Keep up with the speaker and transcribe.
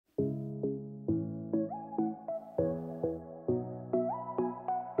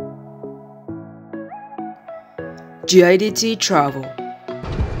GIDT Travel.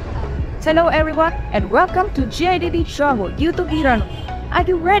 Hello everyone and welcome to GIDT Travel YouTube channel. Are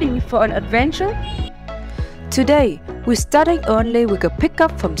you ready for an adventure? Today, we're starting early with a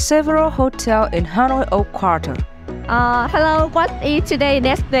pickup from several hotels in Hanoi Oak Quarter. Hello, what is today's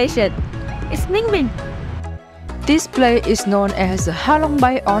destination? It's Ninh Binh. This place is known as the Halong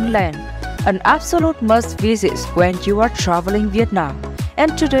Bay on land, an absolute must visit when you are traveling Vietnam.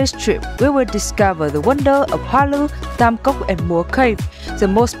 And today's trip, we will discover the wonder of Hoa Lu, Tam Coc and Mua Caves, the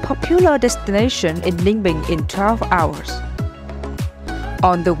most popular destination in Ninh Binh in 12 hours.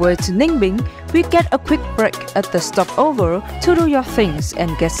 On the way to Ninh Binh, we get a quick break at the stopover to do your things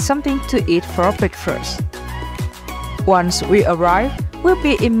and get something to eat for breakfast. Once we arrive, we'll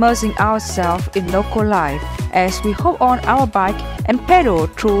be immersing ourselves in local life as we hop on our bike and pedal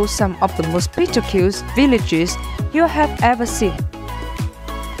through some of the most picturesque villages you have ever seen.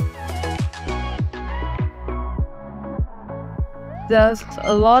 There's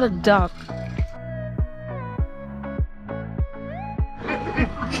a lot of duck.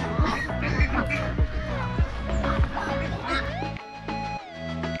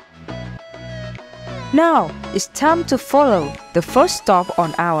 Now, it's time to follow the first stop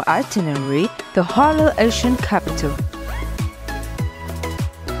on our itinerary, the Hoa Lu Ancient Capital.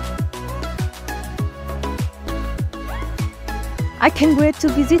 I can't wait to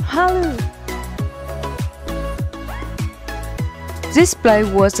visit Hoa Lu. This place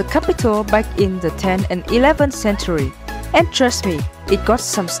was the capital back in the 10th and 11th century, and trust me, it got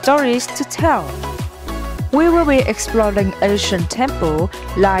some stories to tell. We will be exploring ancient temples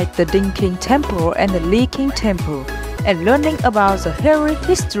like the Dinh King Temple and the Li King Temple, and learning about the hairy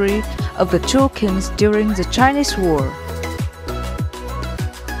history of the two kings during the Chinese War.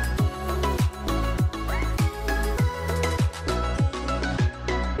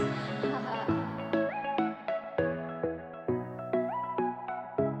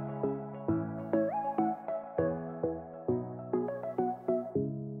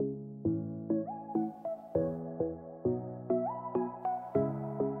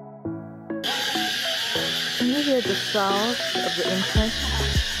 Can you hear the sound of the insect?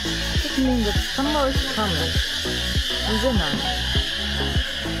 It means that summer is coming in Vietnam.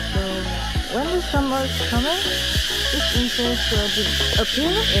 So when the summer is coming, these insects will be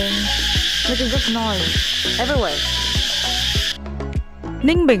appearing and making good noise everywhere.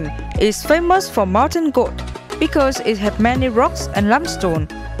 Ninh Binh is famous for mountain goat because it has many rocks and limestone,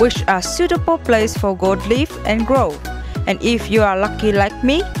 which are suitable place for goat live and grow. And if you are lucky like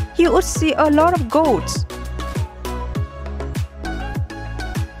me, you would see a lot of goats.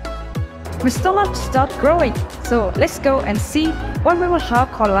 My stomach starts growing, so let's go and see what we will have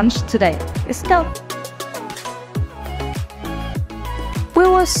for lunch today. Let's go! We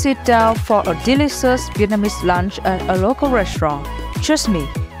will sit down for a delicious Vietnamese lunch at a local restaurant. Trust me,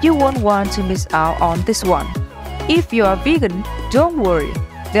 you won't want to miss out on this one. If you are vegan, don't worry.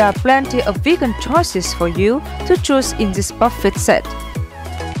 There are plenty of vegan choices for you to choose in this buffet set.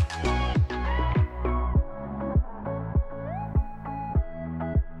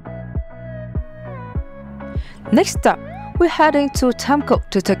 Next up, we're heading to Tam Coc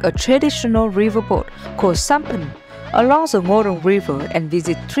to take a traditional riverboat called Sampan along the Ngo Dong River and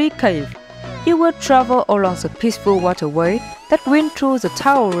visit 3 caves. You will travel along the peaceful waterway that wind through the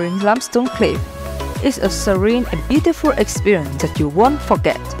towering limestone cliff. It's a serene and beautiful experience that you won't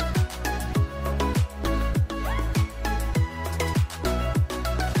forget.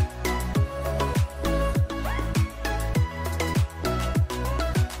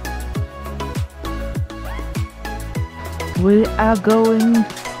 We are going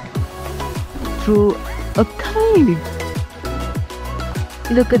through a cave.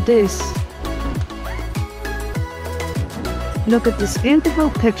 Look at this. Look at this beautiful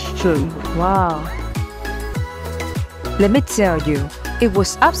texture. Wow. Let me tell you, it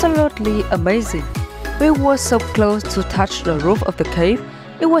was absolutely amazing. We were so close to touch the roof of the cave.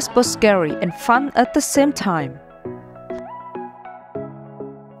 It was both scary and fun at the same time.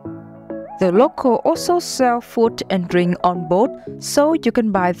 The local also sell food and drink on board, so you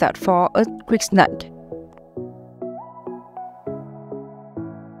can buy that for a quick snack.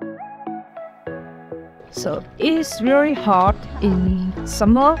 So it's very hot in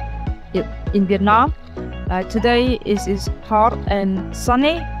summer in Vietnam. Like today is hot and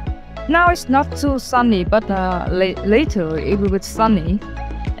sunny. Now it's not too sunny, but later it will be sunny,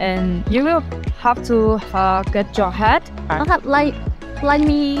 and you will have to get your hat. I have like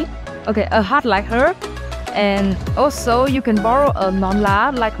me. Okay, a hat like her, and also you can borrow a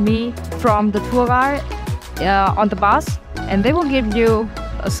non-la like me from the tour guide on the bus, and they will give you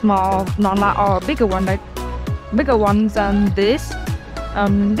a small non-la or a bigger one bigger ones than this.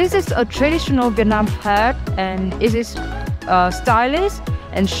 This is a traditional Vietnam hat, and it is stylish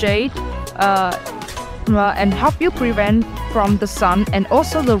and shade and help you prevent from the sun and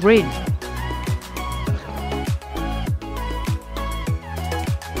also the rain.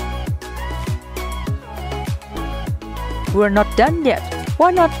 We're not done yet.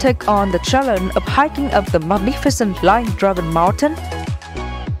 Why not take on the challenge of hiking up the magnificent Lion Dragon Mountain?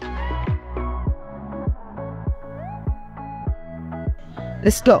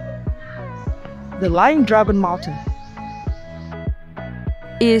 Let's go. The Lion Dragon Mountain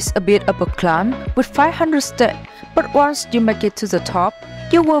Is a bit of a climb with 500 steps, but once you make it to the top,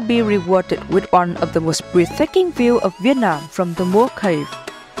 you will be rewarded with one of the most breathtaking views of Vietnam from the Mua Caves.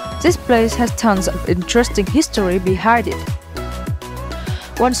 This place has tons of interesting history behind it.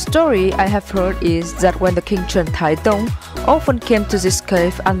 One story I have heard is that when the King Trần Thái Tông often came to this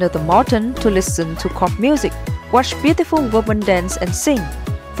cave under the mountain to listen to court music, watch beautiful women dance and sing.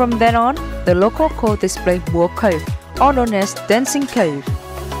 From then on, the local call this place Mua Cave, or known as Dancing Cave.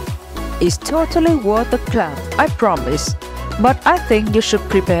 It's totally worth the climb, I promise. But I think you should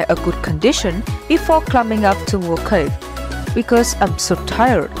prepare a good condition before climbing up to Mua Cave, because I'm so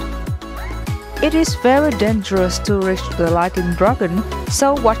tired. It is very dangerous to reach the Lion Dragon,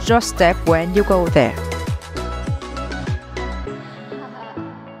 so watch your step when you go there.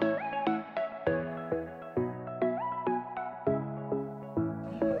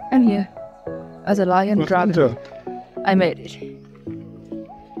 I'm here as a Lion Dragon. I made it.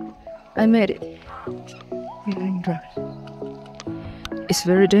 I made it. Lion Dragon. It's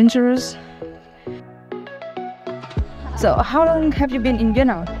very dangerous. So how long have you been in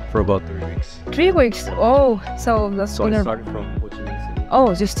Vietnam? For about 3 weeks. 3 weeks. Oh, so that's So I started from Ho Chi Minh City.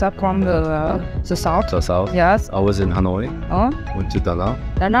 Oh, you start from the south. The south. Yes. I was in Hanoi, Oh, went to Da Nang,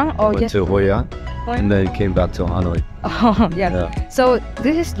 Da Nang. Oh, went yes. to Hoi An, Hoi An. and then came back to Hanoi. Oh, yeah. Yeah. So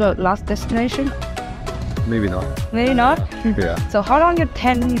this is the last destination? Maybe not. Maybe not. Yeah. So how long you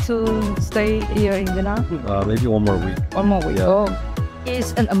tend to stay here in Vietnam? Maybe 1 more week. 1 more week. Yeah. Oh,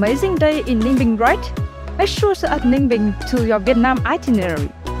 it's an amazing day in Ninh Binh, right? Make sure to add Ninh Binh to your Vietnam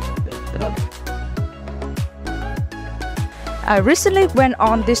itinerary. I recently went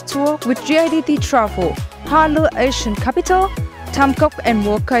on this tour with GIDT Travel, Hoa Lu Ancient Capital, Tam Coc and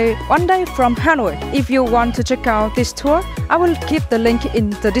Mua Caves one day from Hanoi. If you want to check out this tour, I will keep the link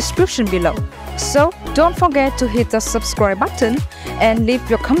in the description below. So don't forget to hit the subscribe button and leave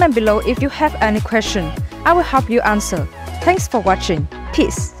your comment below if you have any question. I will help you answer. Thanks for watching.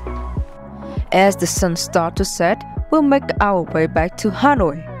 Peace. As the sun starts to set, we'll make our way back to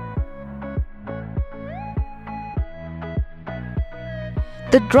Hanoi.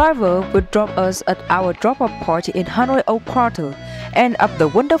 The driver will drop us at our drop-off point in Hanoi Old Quarter and up the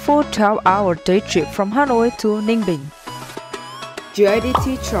wonderful 12-hour day trip from Hanoi to Ninh Binh.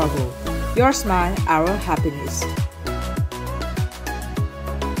 GIDT Travel. Your smile, our happiness.